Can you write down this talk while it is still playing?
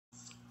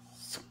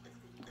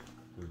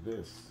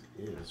This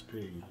is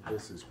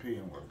P,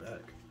 and we're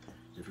back.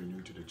 If you're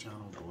new to the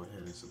channel, go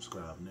ahead and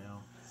subscribe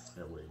now.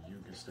 That way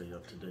you can stay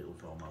up to date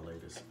with all my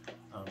latest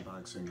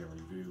unboxing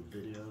and review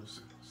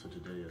videos. So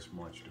today is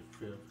March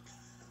the 5th,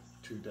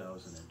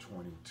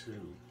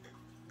 2022,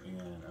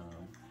 and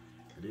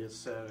it is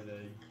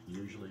Saturday.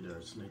 Usually there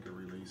are sneaker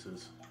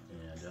releases,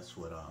 and that's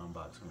what I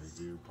unbox and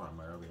review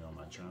primarily on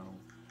my channel.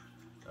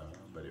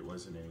 But it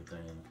wasn't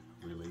anything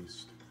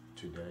released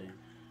today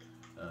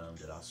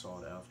that I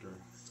sought after.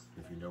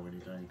 If you know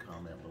anything,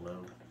 comment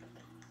below.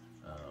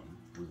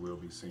 We will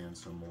be seeing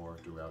some more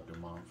throughout the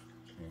month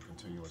and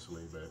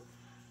continuously, but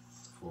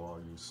for all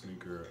you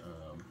sneaker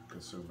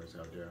consumers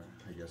out there,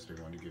 I guess they're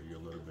going to give you a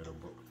little bit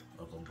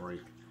of a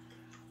break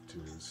to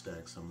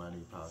stack some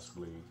money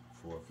possibly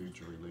for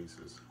future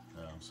releases.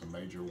 Some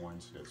major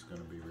ones that's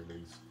going to be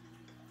released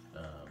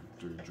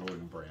through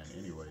Jordan brand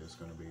anyway is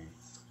going to be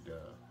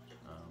the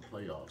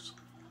playoffs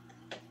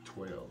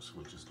 12s,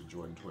 which is the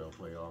Jordan 12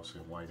 playoffs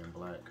in white and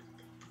black.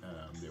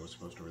 They were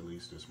supposed to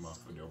release this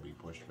month, but they'll be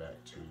pushed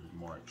back to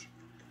March.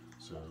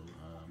 So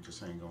just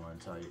hang on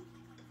tight.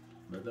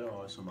 But there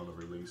are some other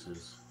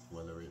releases,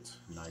 whether it's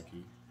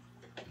Nike,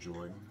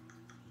 Jordan,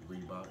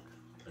 Reebok,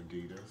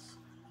 Adidas,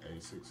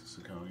 Asics,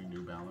 Saucony,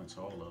 New Balance,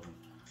 all of them.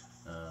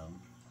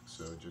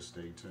 So just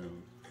stay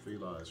tuned.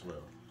 Fila as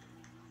well.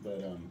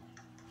 But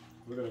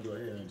we're gonna go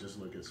ahead and just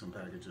look at some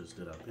packages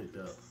that I picked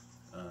up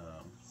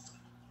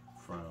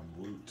from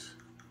Woot,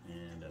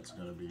 and that's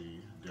gonna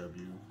be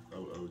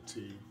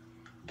WOOT.com,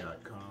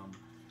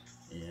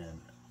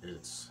 and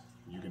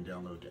you can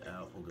download the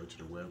app or go to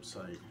the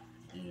website,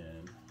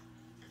 and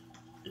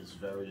it's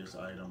various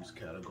items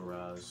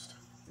categorized,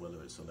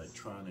 whether it's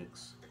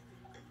electronics,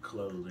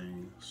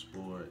 clothing,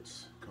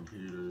 sports,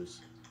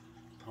 computers,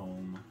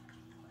 home,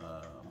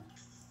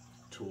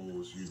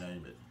 tools, you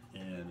name it,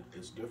 and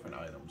it's different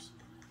items,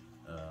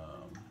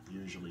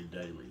 usually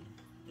daily,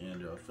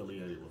 and they're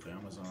affiliated with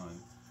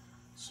Amazon.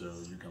 So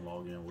you can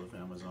log in with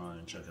Amazon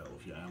and check out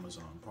with your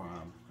Amazon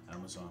Prime.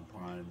 Amazon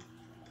Prime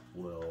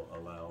will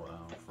allow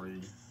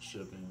free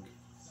shipping,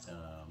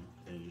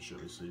 and you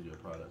should receive your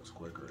products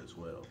quicker as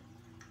well.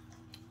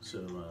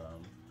 So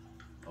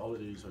all of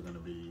these are going to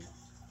be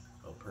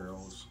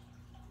apparels.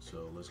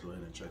 So let's go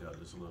ahead and check out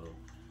this little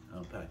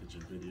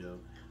packaging video.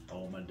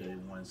 All my day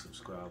one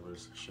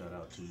subscribers, shout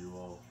out to you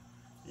all,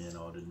 and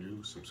all the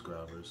new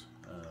subscribers.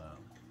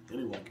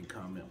 Anyone can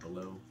comment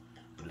below.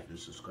 But if you're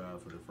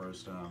subscribed for the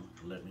first time,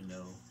 let me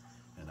know,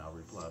 and I'll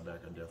reply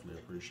back. I definitely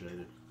appreciate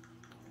it.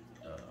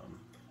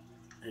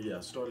 And yeah, I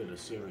started a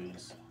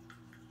series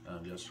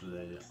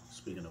yesterday,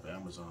 speaking of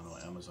Amazon,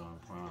 on Amazon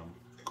Prime,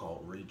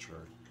 called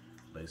Reacher,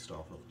 based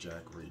off of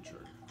Jack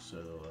Reacher.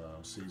 So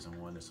season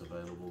 1 is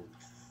available,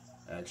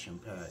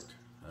 action-packed.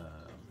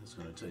 It's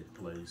going to take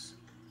place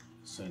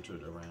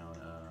centered around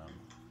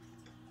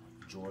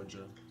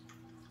Georgia.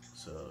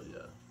 So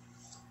yeah,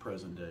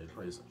 present day,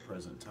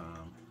 present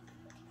time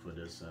for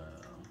this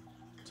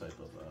type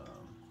of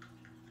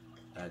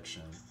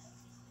action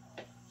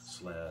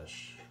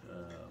slash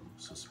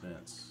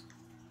suspense,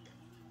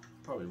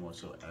 probably more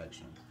so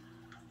action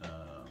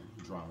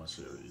drama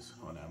series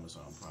on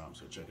Amazon Prime.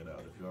 So check it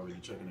out. If you're already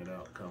checking it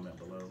out, comment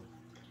below.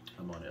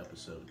 I'm on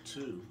episode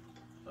 2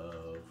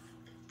 of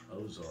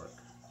Ozark,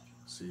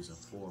 season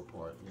 4,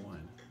 part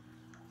 1,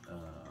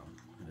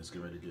 and it's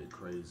getting ready to get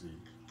crazy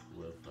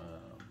with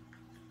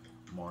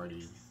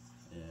Marty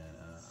and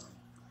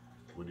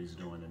what he's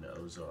doing in the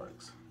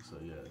Ozarks. So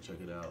yeah,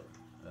 check it out.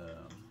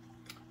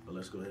 But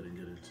let's go ahead and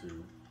get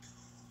into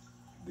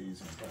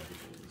these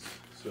packages.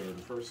 So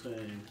the first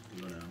thing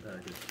we're going to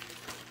unpackage,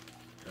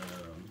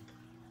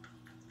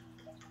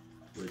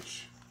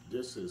 which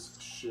this is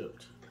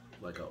shipped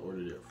like I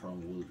ordered it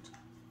from Woot,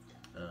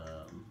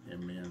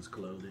 in men's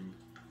clothing,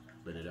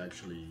 but it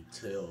actually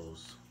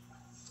tells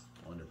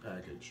on the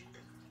package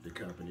the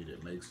company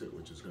that makes it,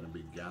 which is going to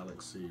be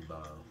Galaxy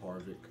by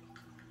Harvick,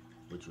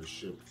 which was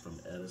shipped from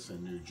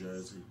Edison, New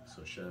Jersey.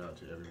 So shout out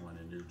to everyone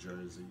in New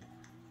Jersey,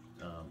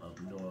 up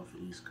north,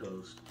 East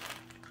Coast,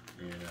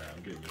 and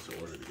I'm getting this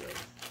order together.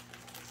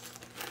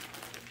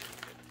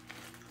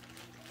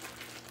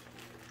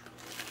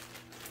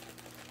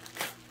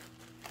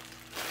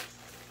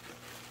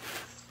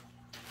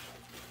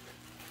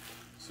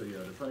 So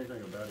yeah, the funny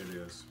thing about it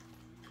is,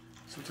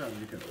 sometimes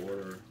you can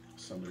order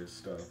some of this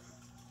stuff,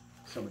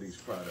 some of these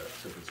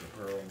products, if it's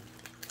apparel.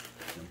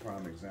 And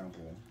prime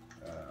example,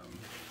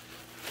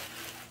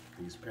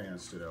 these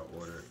pants that I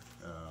ordered,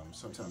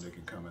 sometimes they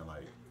can come in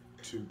like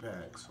 2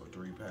 packs or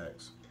 3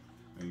 packs,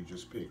 and you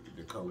just pick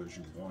the colors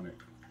you want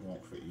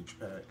for each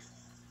pack.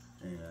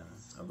 And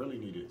I really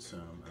needed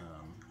some,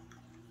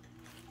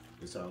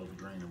 this olive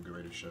green, I'm getting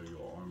ready to show you,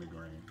 an army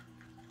green,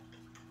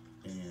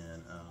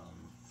 and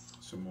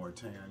some more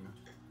tan,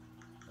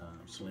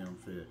 slim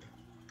fit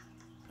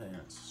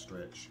pants,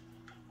 stretch,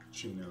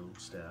 chino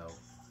style,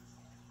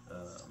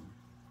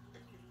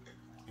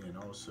 and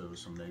also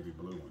some navy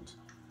blue ones.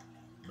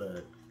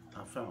 But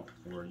I found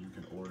where you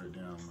can order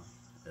them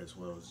as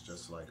well as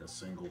just like a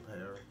single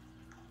pair,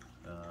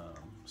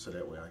 so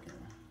that way I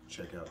can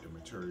check out the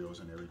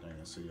materials and everything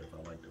and see if I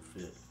like the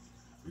fit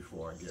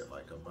before I get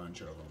like a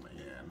bunch of them,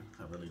 and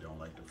I really don't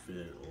like the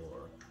fit,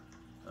 or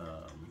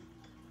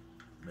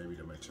maybe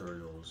the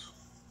materials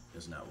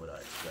is not what I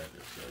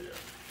expected. So yeah.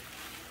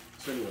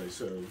 So anyway,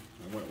 so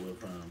I went with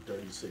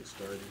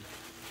 3630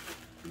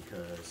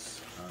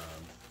 because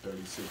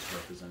 36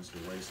 represents the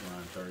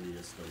waistline, 30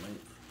 is the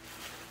length.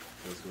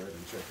 Let's go ahead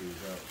and check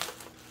these out.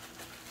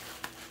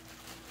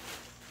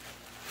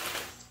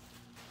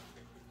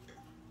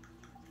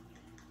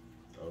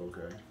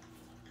 Okay.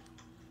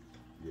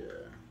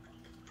 Yeah.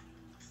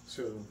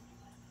 So,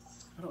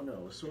 I don't know, I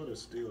was sort of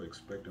still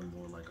expecting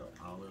more like an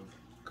olive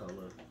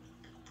color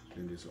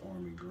than this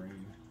army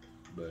green,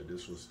 but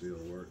this will still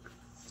work.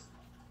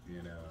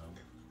 And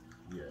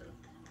yeah.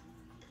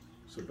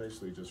 So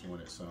basically just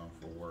wanted some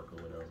for work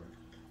or whatever.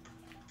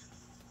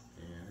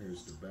 And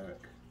here's the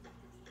back.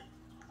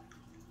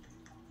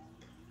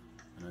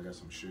 And I got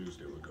some shoes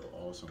that would go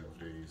awesome with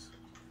these.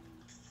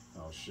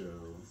 I'll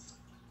show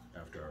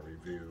after I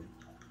review,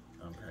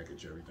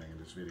 unpackage everything in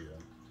this video.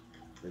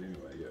 But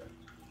anyway, yeah.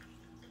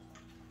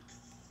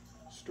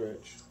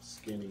 Stretch,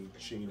 skinny,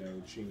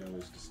 chino. Chino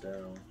is the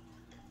style.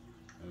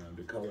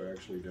 The color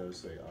actually does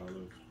say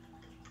olive.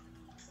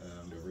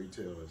 The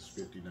retail is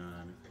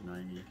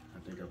 $59.90. I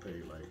think I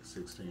paid like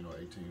 16 or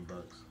 18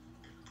 bucks.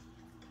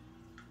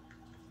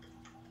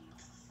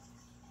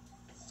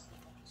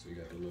 So you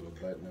got the little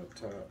button up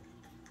top,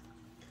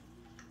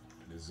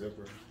 the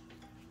zipper.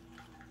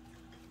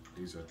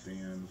 These are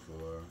thin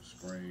for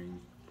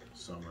spring,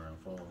 summer, and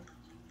fall.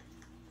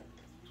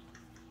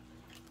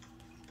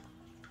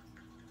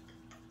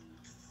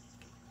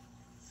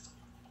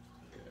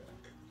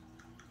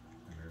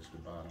 The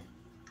bottom.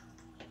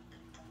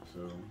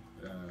 So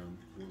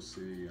we'll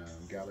see.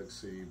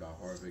 Galaxy by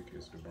Harvick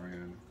is the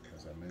brand,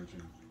 as I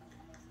mentioned.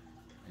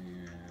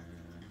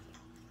 And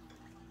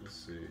let's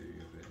see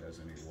if it has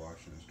any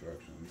wash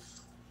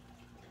instructions.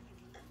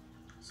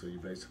 So you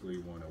basically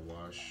want to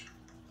wash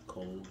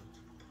cold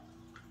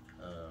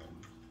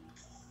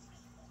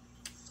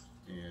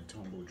and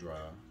tumble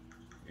dry,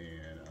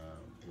 and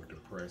with the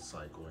press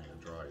cycle in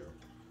the dryer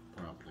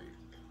promptly.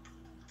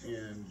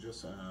 And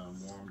just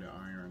warm the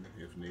iron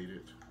if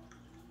needed.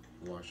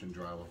 Wash and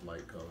dry with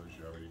light colors,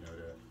 you already know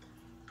that.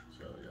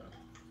 So yeah.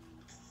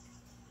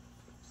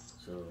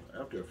 So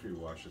after a few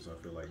washes, I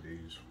feel like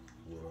these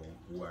will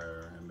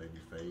wear and maybe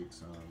fade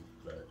some,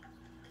 but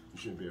you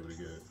should be able to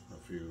get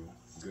a few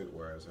good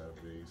wears out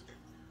of these.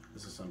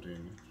 This is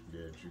something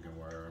that you can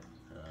wear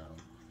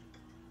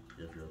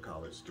if you're a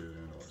college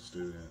student or a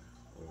student,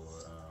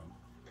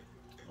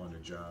 or on the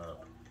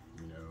job,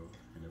 you know,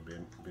 in a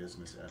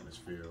business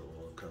atmosphere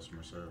or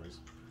customer service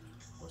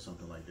or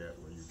something like that,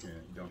 where you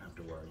don't have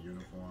to wear a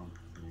uniform,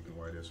 and you can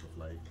wear this with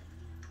like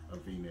a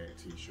V-neck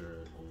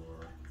t-shirt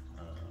or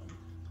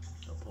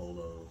a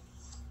polo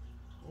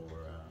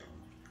or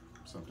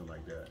something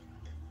like that.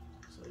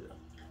 So yeah,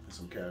 and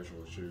some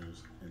casual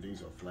shoes, and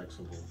these are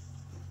flexible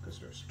because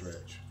they're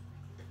stretch.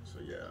 So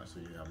yeah, so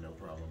you have no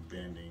problem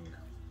bending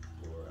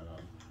or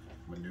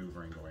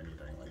maneuvering or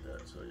anything like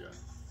that. So yeah.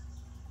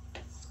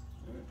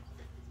 All right.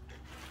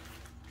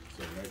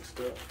 So next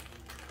up,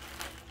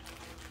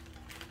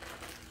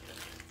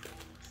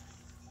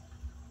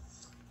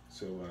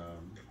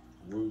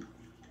 Root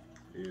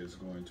is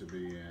going to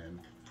be in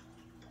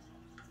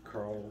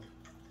Carlton,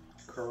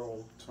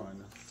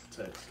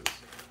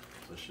 Texas.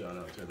 So shout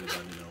out to everybody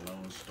in the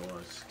Lone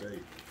Star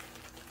State.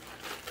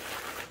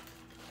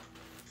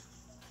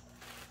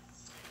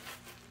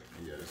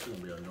 And yeah, this is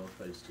gonna be a North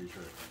Face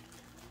t-shirt.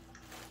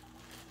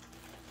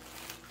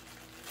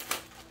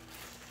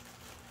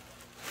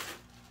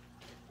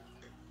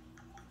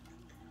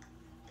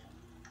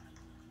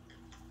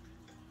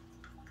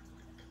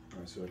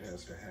 So it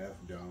has the half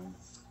dome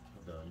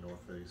of the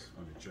North Face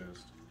on the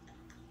chest,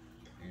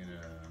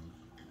 and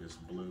this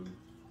blue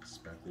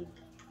speckled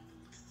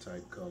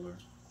type color.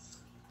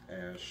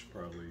 Ash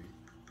probably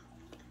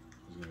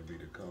is going to be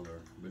the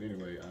color, but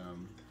anyway,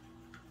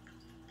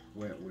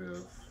 went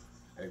with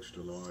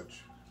extra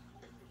large,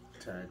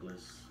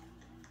 tagless,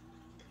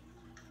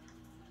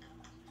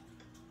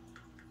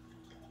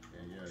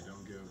 and yeah,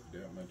 don't give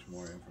that much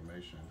more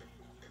information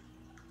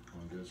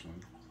on this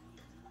one.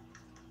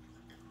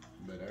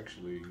 But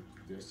actually,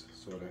 this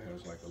sort of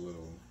has like a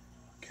little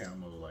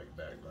camel-like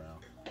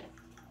background.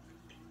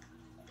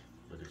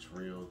 But it's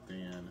real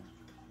thin,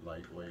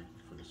 lightweight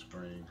for the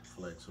spring,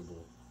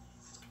 flexible.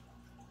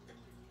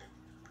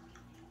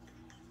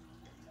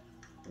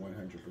 100%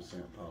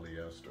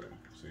 polyester,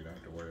 so you don't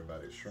have to worry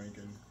about it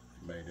shrinking.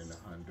 Made in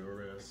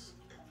Honduras.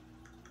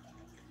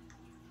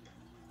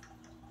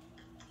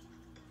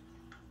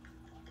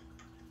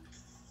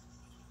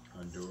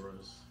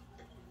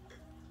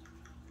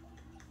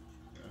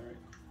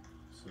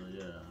 So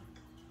yeah,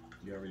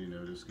 you already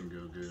know this can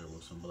go good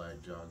with some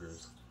black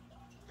joggers,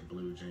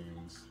 blue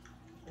jeans,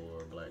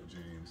 or black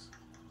jeans.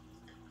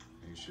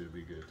 You should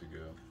be good to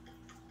go.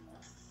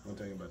 One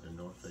thing about the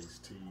North Face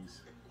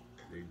tees,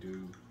 they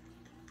do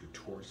the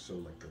torso,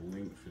 like the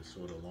length is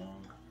sort of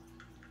long,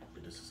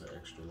 but this is an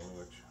extra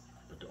large.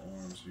 But the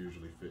pants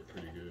usually fit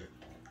pretty good.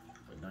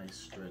 A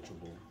nice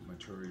stretchable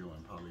material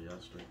and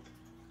polyester.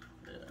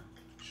 Yeah,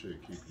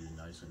 should keep you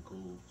nice and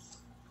cool.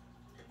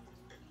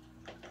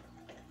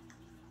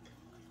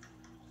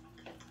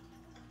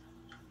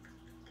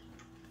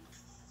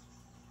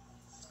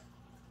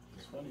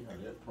 It's funny how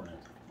that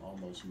print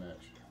almost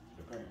matched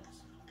the pants.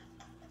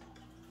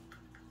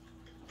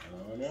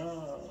 I don't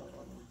know.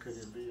 Could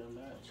it be a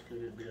match?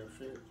 Could it be a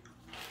fit?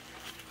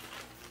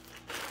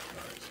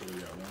 Alright, so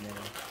we got one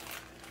more.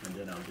 And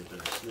then I'll get the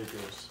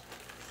sneakers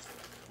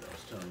that I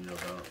was telling you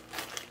about.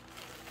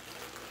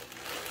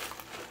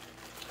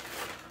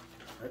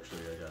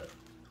 Actually, I got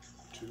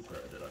two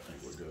pair that I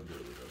think would go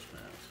good with those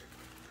pants.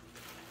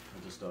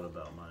 I just thought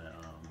about my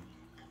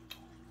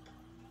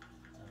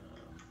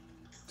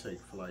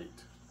Take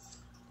Flight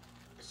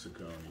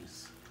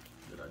Sauconys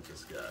that I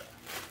just got.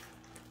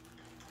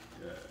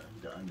 Yeah,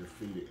 the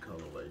undefeated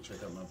colorway.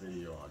 Check out my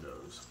video on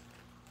those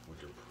with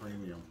the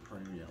premium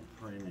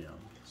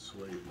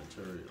suede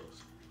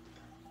materials.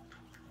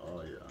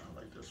 Oh yeah, I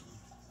like this one.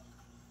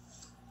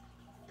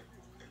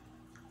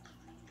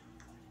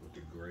 With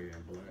the gray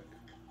and black.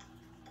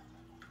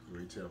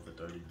 Retail for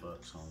 30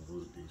 bucks on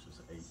Root. These was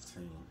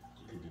 18.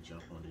 You need to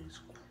jump on these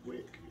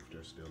quick if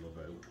they're still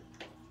available.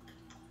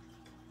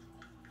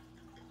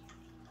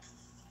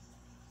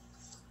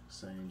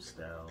 Same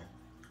style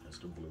as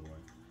the blue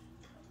one.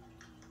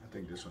 I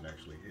think this one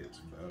actually hits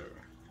better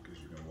because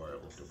you can wear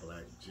it with the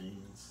black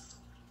jeans,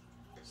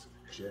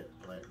 jet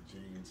black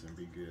jeans, and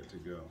be good to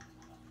go.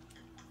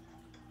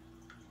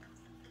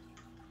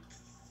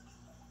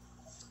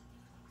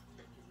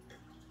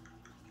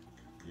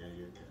 Yeah.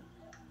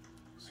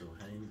 So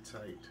hang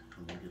tight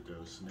when we get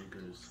those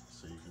sneakers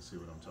so you can see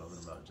what I'm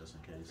talking about, just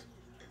in case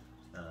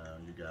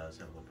you guys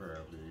have a pair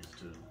of these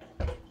too.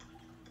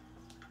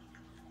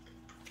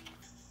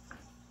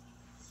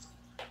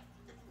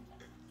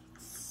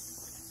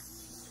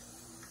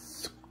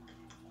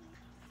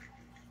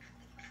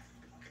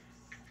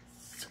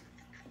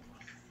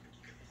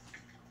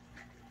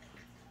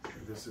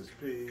 This is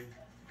P,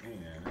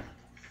 and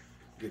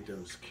get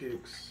those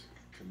kicks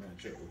to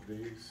match up with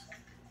these.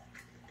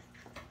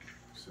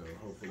 So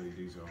hopefully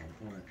these are on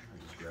point.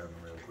 I just grab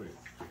them real quick.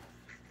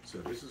 So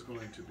this is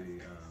going to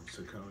be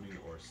Saucony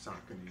or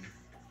Saucony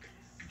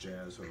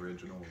Jazz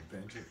Original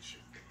Vintage.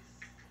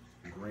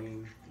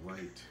 Green,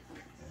 white,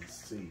 and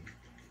C.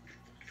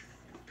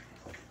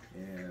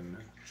 And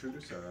true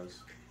to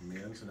size,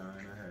 men's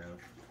 9.5.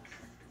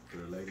 For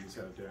the ladies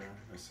out there,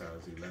 a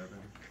size 11.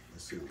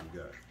 Let's see what we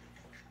got.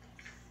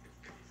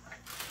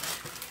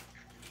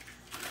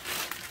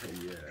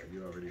 Yeah,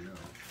 you already know.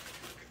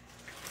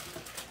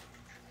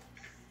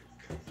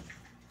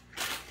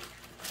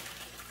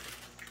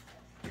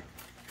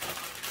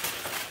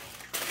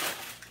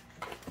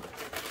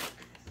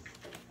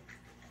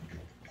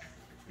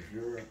 If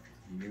you're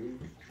new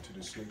to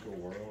the sneaker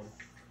world,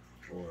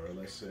 or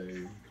let's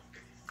say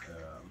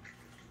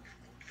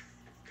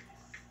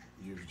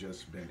you've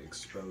just been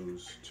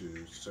exposed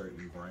to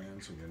certain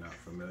brands and you're not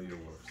familiar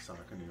with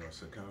Saucony or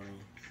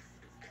Saucony,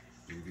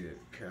 you get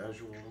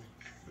casual,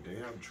 but they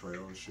have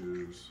trail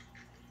shoes,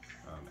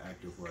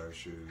 activewear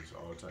shoes,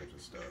 all types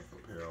of stuff,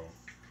 apparel.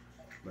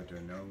 But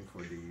they're known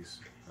for these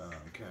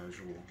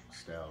casual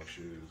style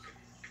shoes.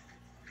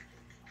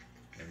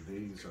 And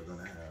these are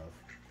gonna have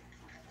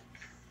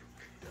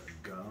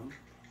the gum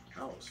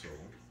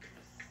outsole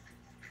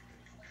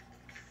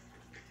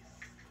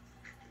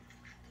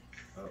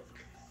up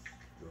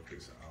with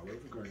this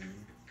olive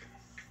green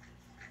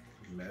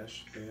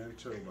mesh thin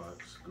toe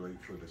box,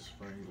 great for the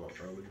spring or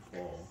early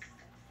fall.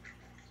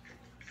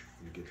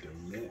 You get the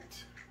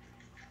mint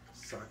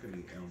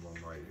Saucony emblem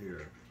right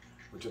here,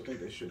 which I think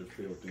they should have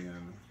filled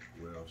in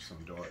with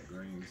some dark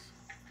greens.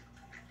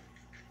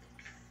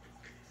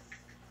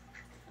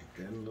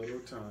 Thin little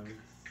tongue.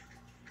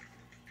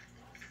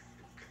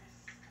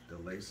 The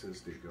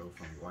laces that go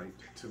from white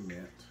to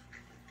mint.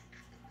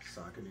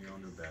 Saucony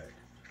on the back.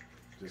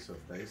 Just a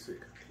basic,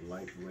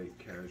 lightweight,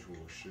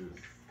 casual shoe.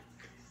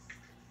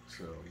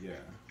 So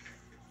yeah,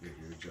 if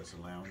you're just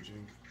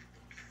lounging,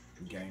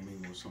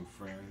 gaming with some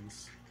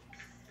friends,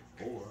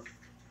 or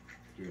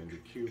you're in the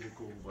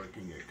cubicle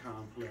working at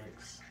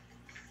Complex,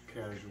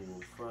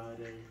 casual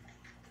Friday,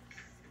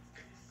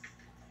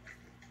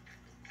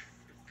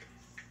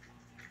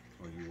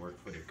 or you work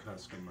for the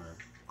customer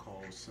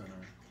call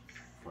center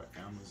for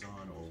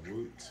Amazon or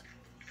Woot,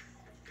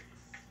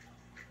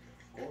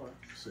 or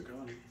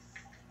Saucony,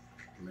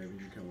 maybe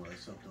you can wear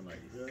something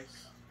like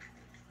this.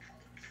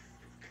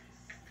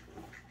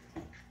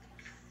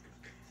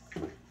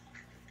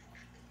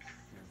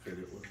 Fit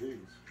it with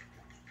these.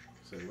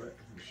 Say what?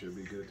 It should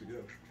be good to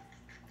go.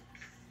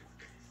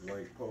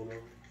 White polo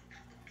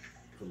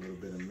with a little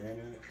bit of mint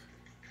in it.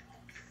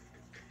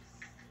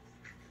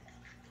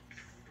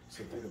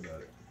 So think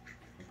about it.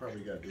 I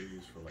probably got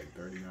these for like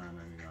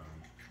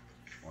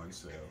 $39.99 on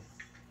sale.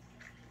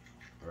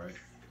 Right?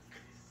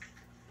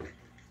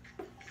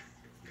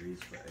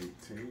 These for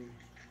 $18.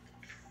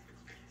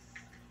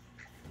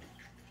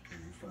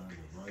 When you find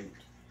the right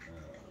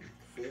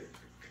fit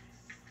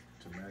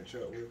to match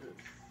up with it.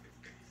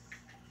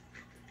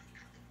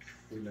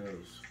 Who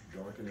knows?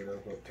 Darken it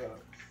up top.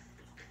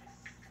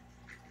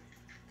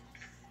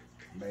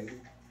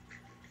 Maybe.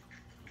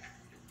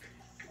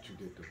 But you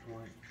get the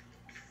point.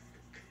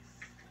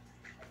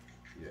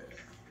 Yeah.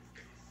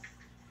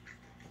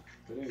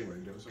 But anyway,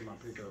 those are my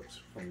pickups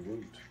from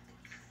Woot.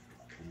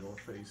 The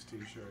North Face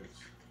t-shirts.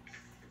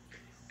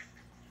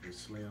 The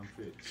slim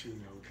fit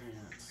chino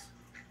pants.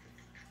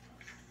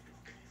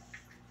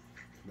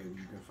 Maybe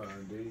you can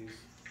find these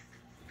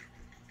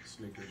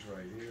sneakers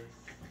right here.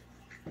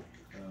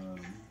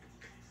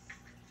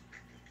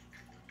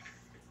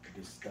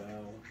 This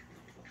style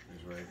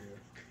is right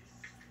here.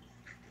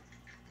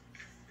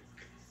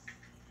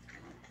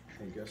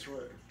 And guess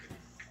what?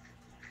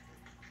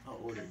 I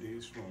ordered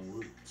these from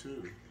Woot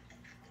too.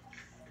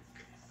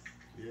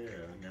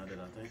 Yeah, now that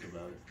I think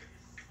about it.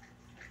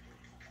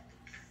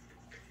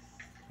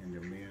 In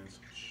the men's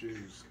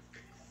shoes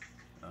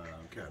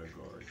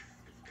category.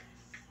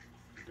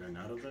 They're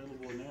not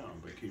available now,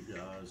 but keep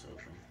your eyes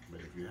open.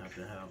 But if you have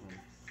to have them,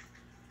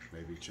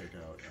 maybe check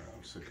out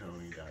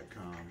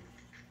Saucony.com,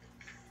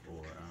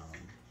 or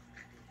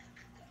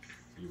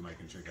you might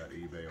can check out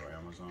eBay or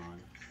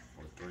Amazon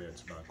or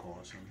Threads by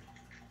Carson.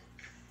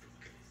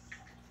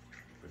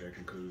 But that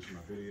concludes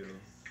my video.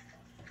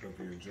 Hope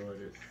you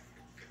enjoyed it.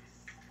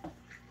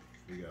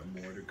 We got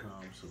more to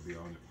come, so be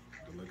on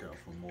the lookout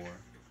for more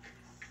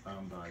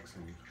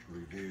unboxing,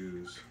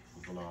 reviews,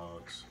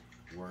 vlogs,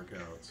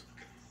 workouts,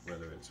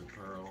 whether it's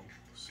apparel,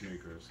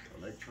 sneakers,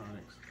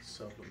 electronics,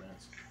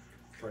 supplements,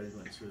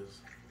 fragrances,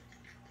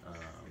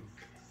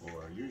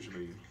 or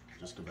usually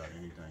just about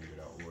anything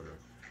that I order.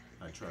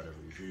 I try to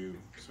review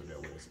so that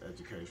way it's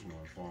educational,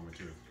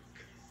 informative.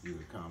 You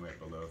can comment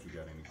below if you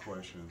got any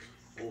questions,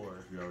 or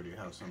if you already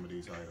have some of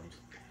these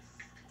items,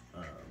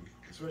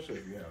 especially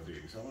if you have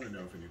these. I want to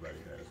know if anybody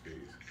has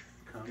these.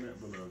 Comment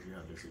below if you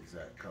have this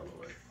exact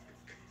colorway.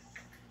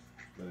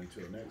 But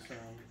until next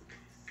time,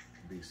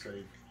 be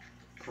safe.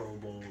 Pro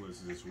Bowl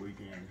is this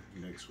weekend.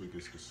 Next week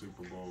is the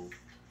Super Bowl,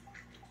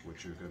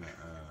 which you're gonna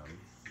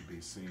be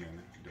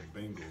seeing the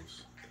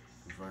Bengals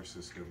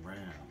versus the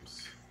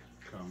Rams.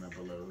 Comment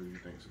below who you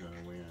think is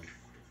gonna win.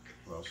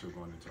 We're also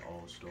going into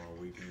All-Star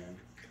Weekend.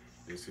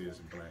 This is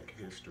Black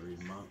History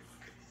Month,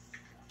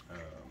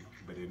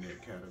 but in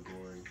that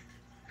category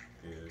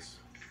is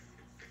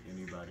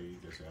anybody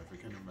that's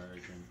African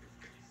American,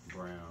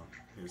 brown,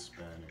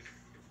 Hispanic,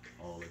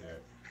 all of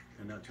that.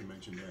 And not to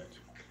mention that,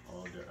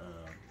 all the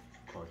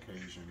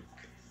Caucasian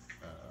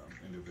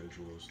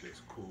individuals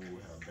that's cool,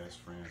 have best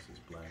friends that's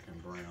black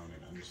and brown,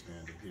 and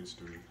understand the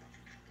history,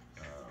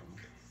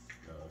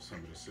 some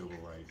of the civil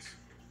rights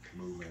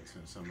movements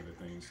and some of the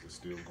things that's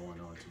still going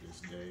on to this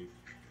day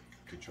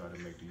to try to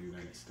make the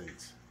United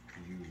States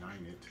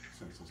united,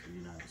 since it's the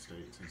United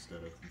States,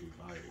 instead of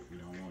divided. We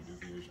don't want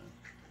division.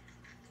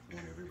 We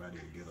want everybody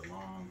to get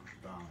along,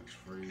 violence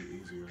free,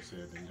 easier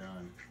said than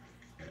done,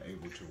 and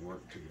able to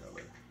work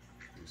together.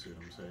 You see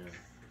what I'm saying?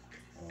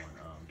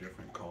 On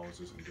different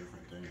causes and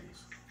different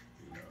things,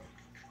 you know,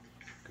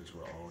 because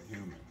we're all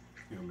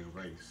human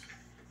race.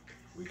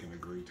 We can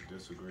agree to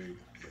disagree,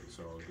 but it's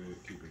all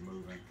good. Keep it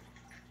moving.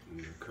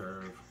 Either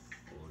curve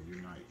or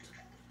unite.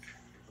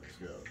 Let's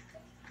go.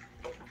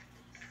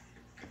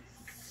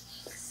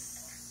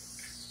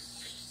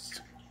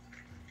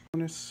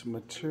 Bonus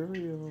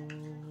material.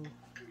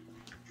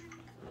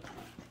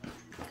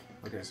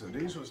 Okay, so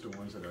these was the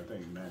ones that I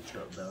think match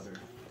up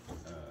better.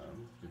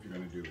 If you're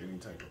gonna do any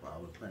type of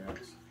olive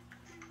pants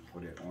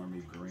or that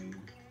army green,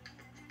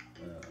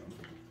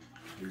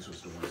 these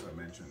was the ones I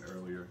mentioned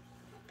earlier.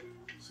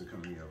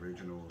 Saucony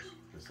Originals,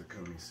 the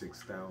Saucony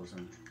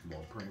 6000,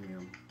 more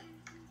premium,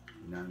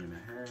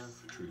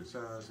 9.5, true to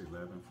size,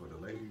 11 for the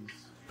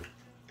ladies.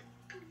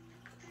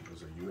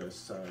 Those are US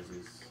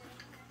sizes.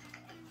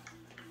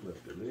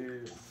 Flip the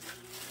lid.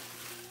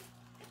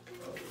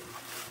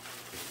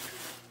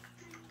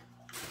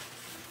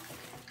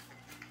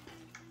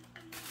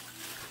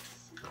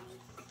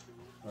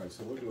 All right,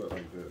 so we'll do it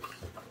like this.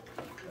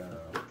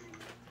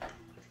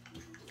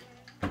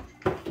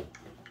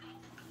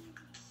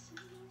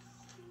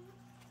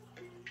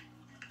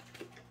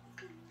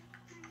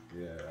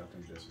 Yeah, I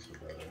think this is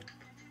a better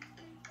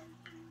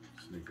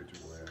sneaker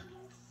to wear.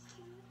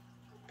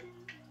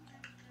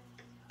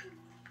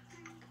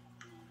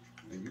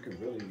 And you can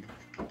really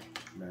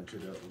match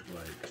it up with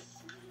like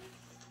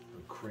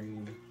a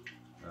cream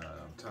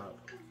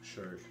top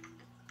shirt,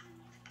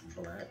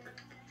 black,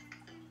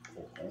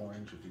 or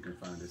orange, if you can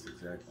find this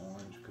exact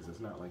orange, because it's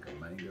not like a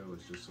mango,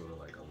 it's just sort of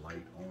like a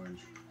light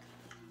orange.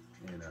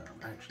 And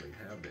I actually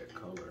have that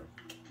color,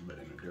 but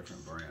in a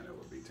different brand, it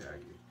would be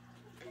tacky.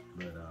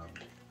 But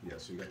yeah,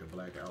 so you got the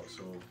black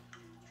outsole.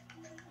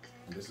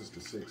 And this is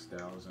the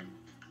 6000,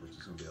 which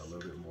is gonna be a little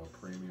bit more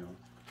premium.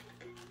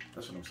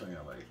 That's what I'm saying.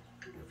 Like,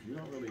 if you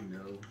don't really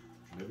know,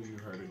 maybe you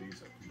heard of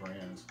these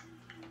brands,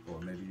 or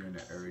maybe you're in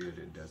an area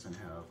that doesn't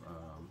have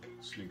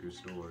sneaker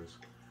stores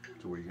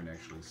to where you can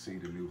actually see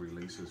the new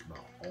releases by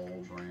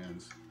all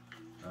brands.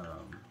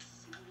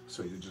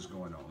 So you're just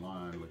going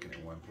online, looking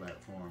at one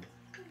platform.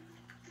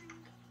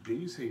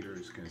 these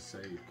heaters can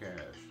save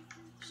cash.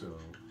 So,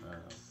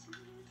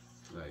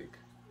 like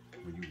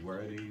when you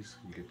wear these,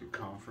 you get the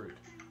comfort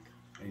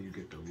and you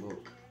get the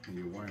look, and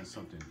you're wearing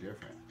something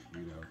different.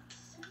 You know,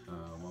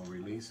 on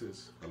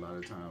releases, a lot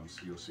of times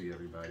you'll see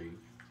everybody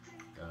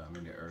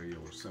in the area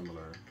with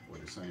similar or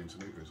the same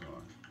sneakers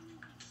on.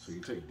 So you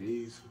take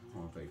these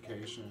on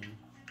vacation.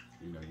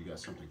 You know, you got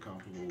something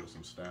comfortable with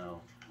some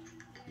style.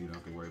 You don't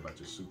have to worry about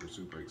your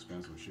super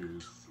expensive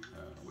shoes.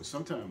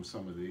 Sometimes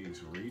some of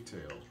these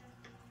retail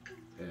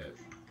at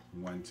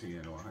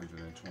 110 or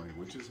 120,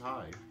 which is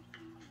high,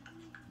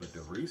 but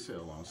the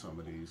resale on some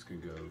of these can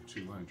go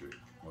 200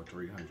 or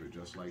 300,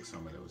 just like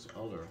some of those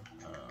other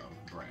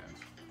brands.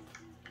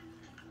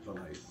 But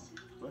like,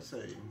 let's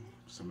say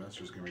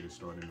semester's getting ready to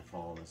start in the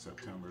fall in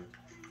September,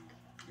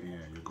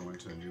 and you're going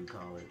to a new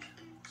college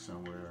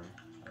somewhere,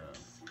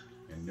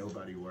 and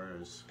nobody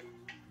wears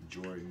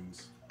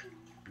Jordans.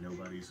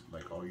 Nobody's,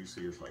 like, all you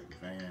see is like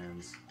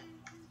Vans,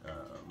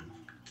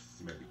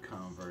 maybe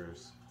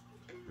Converse,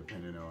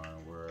 depending on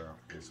where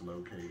it's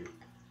located,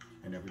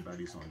 and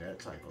everybody's on that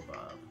type of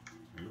vibe.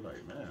 And you're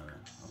like, man,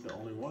 I'm the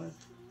only one?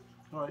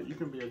 All right, you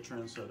can be a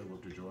trendsetter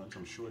with the Jordans.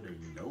 I'm sure they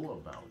know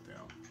about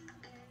them,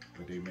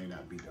 but they may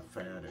not be the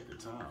fad at the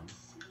time.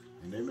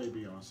 And they may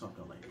be on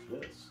something like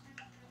this,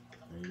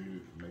 and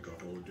you make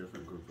a whole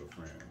different group of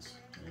friends,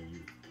 and you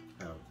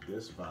have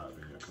this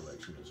vibe in your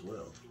collection as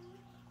well,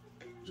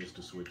 just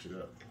to switch it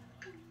up.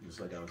 Just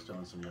like I was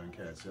telling some young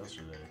cats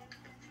yesterday,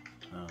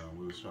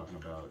 we was talking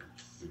about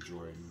the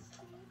Jordan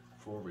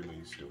 4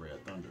 release, the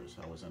Red Thunders.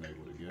 I was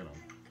unable to get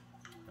them,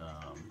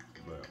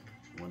 but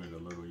one of the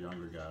little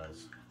younger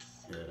guys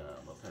had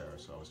a pair,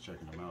 so I was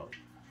checking them out.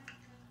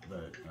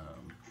 But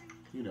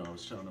you know, I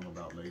was telling them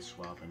about lace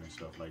swapping and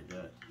stuff like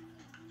that,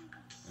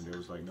 and they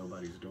was like,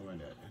 nobody's doing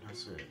that. And I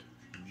said,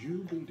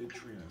 you be the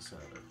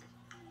trendsetter.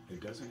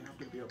 It doesn't have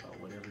to be about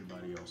what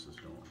everybody else is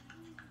doing.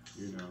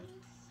 You know,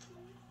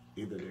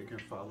 either they can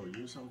follow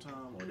you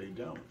sometime or they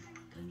don't,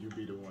 and you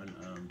be the one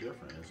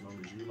different, as long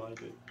as you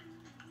like it.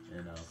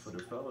 And for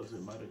the fellas,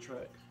 it might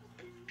attract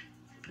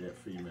that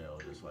female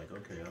that's like,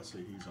 okay, I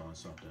see he's on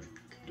something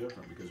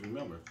different. Because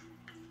remember,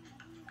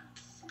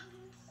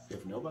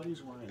 if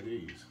nobody's wearing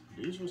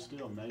these were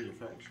still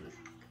manufactured,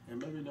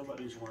 and maybe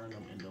nobody's wearing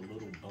them in the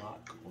little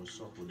block or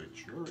circle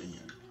that you're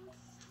in.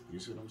 You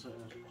see what I'm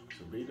saying?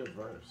 So be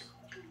diverse.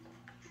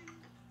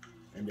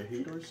 And the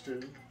heaters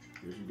too,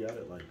 if you got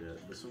it like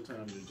that. But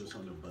sometimes you're just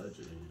on a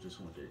budget and you just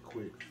want that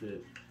quick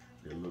fit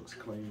that looks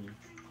clean,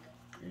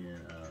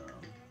 and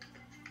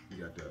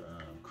you got the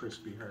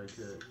crispy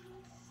haircut,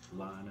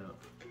 line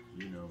up,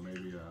 you know,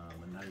 maybe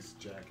a nice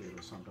jacket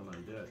or something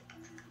like that.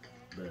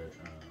 But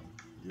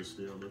you're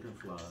still looking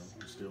fly,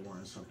 you're still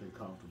wearing something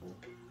comfortable.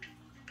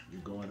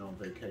 You're going on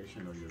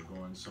vacation, or you're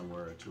going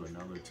somewhere to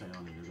another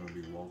town, and you're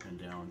going to be walking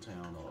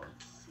downtown, or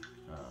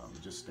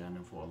just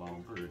standing for a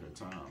long period of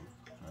time.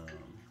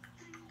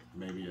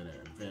 Maybe an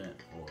event,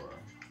 or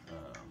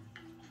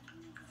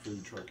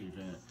food truck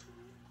event,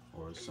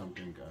 or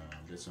something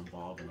that's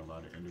involving a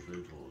lot of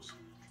individuals.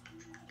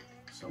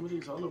 Some of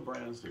these other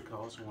brands that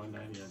cost $190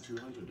 and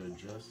 $200,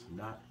 they're just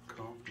not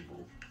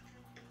comfortable.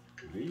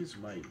 These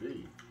might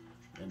be,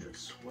 and they're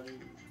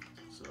suede.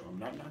 So I'm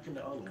not knocking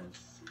the other ones,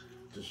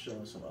 just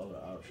showing some other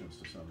options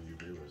to some of you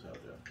viewers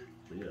out there.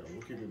 But yeah,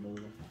 we'll keep it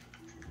moving.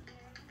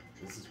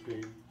 This is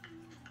P.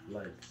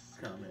 Like,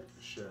 comment,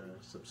 share,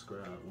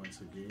 subscribe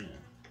once again,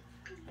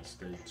 and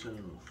stay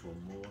tuned for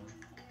more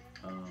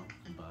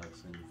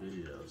unboxing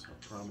videos. I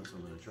promise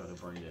I'm going to try to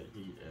bring that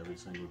heat every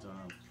single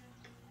time.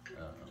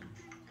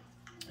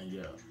 And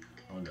yeah,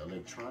 on the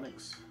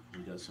electronics,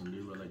 we got some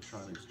new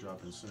electronics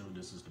dropping soon.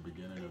 This is the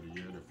beginning of the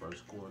year, the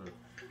first quarter.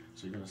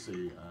 So you're going to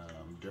see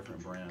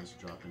different brands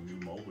dropping new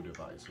mobile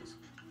devices.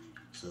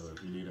 So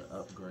if you need an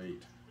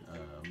upgrade,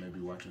 maybe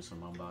watching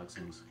some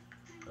unboxings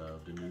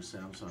of the new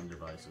Samsung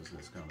devices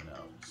that's coming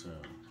out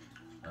soon.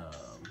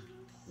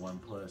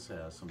 OnePlus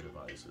has some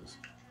devices.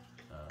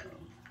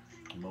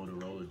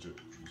 Motorola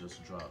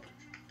just dropped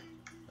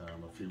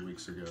a few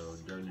weeks ago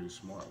their new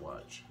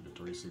smartwatch, the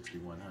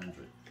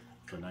 360-100,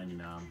 for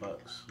 99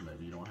 bucks.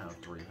 Maybe you don't have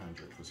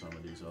 300 for some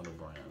of these other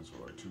brands,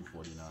 or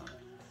 249.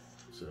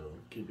 So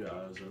keep your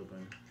eyes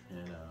open,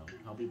 and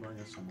I'll be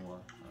bringing some more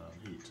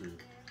heat too,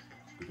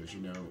 because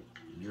you know,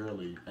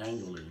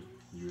 annually,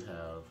 you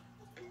have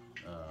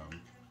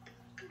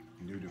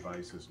new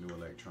devices, new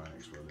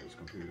electronics, whether it's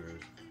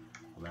computers,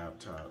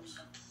 laptops,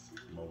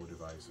 mobile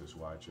devices,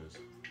 watches,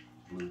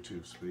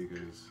 Bluetooth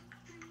speakers,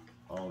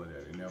 all of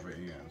that. It never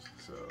ends.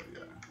 So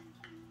yeah.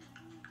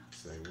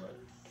 Say what?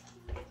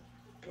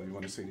 Oh, you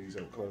want to see these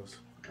up close?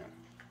 All right.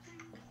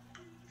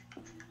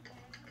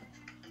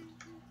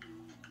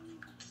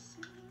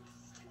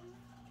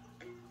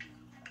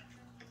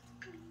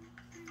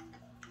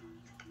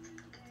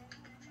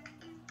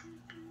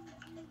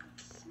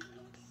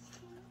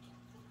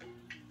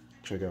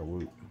 Check out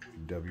Woot,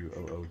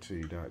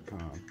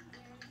 WOOT.com.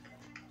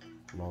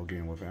 Log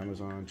in with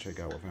Amazon, check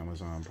out with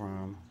Amazon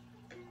Prime,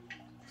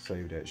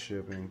 save that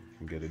shipping,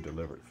 and get it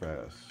delivered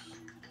fast.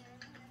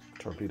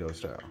 Torpedo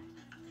style.